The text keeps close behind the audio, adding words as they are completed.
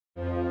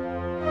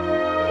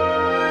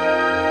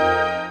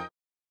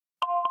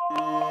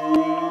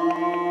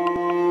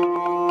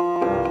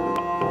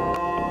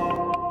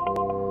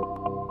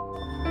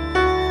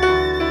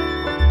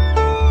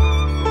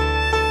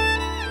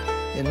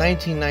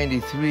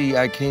1993,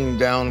 I came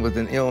down with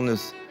an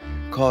illness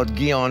called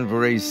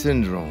Guillain-Barré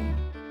syndrome.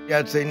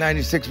 I'd say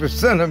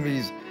 96% of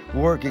me's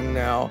working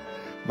now,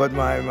 but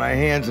my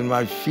hands and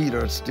my feet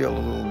are still a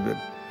little bit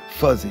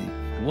fuzzy.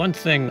 One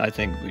thing I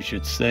think we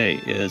should say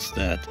is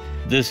that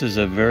this is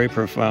a very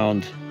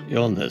profound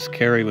illness.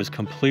 Carei was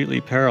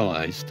completely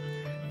paralyzed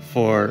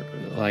for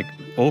like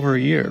over a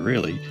year,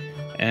 really.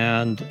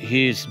 And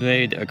he's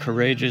made a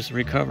courageous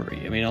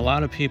recovery. I mean, a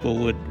lot of people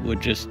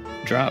would just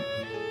drop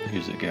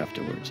music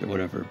afterwards or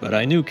whatever, but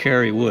I knew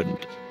Carei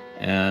wouldn't.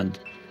 And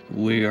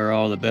we are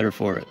all the better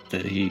for it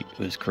that he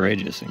was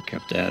courageous and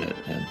kept at it,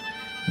 and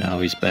now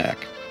he's back.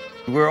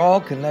 We're all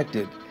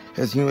connected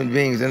as human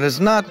beings, and it's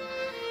not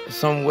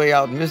some way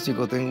out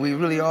mystical thing. We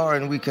really are,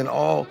 and we can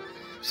all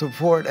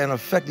support and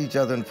affect each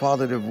other in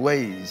positive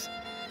ways.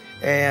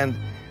 And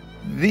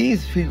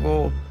these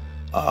people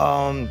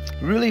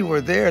really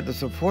were there to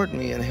support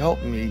me and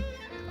help me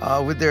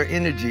with their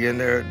energy and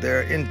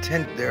their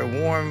intent, their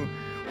warm,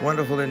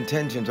 wonderful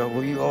intentions of,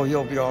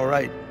 he'll be all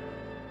right.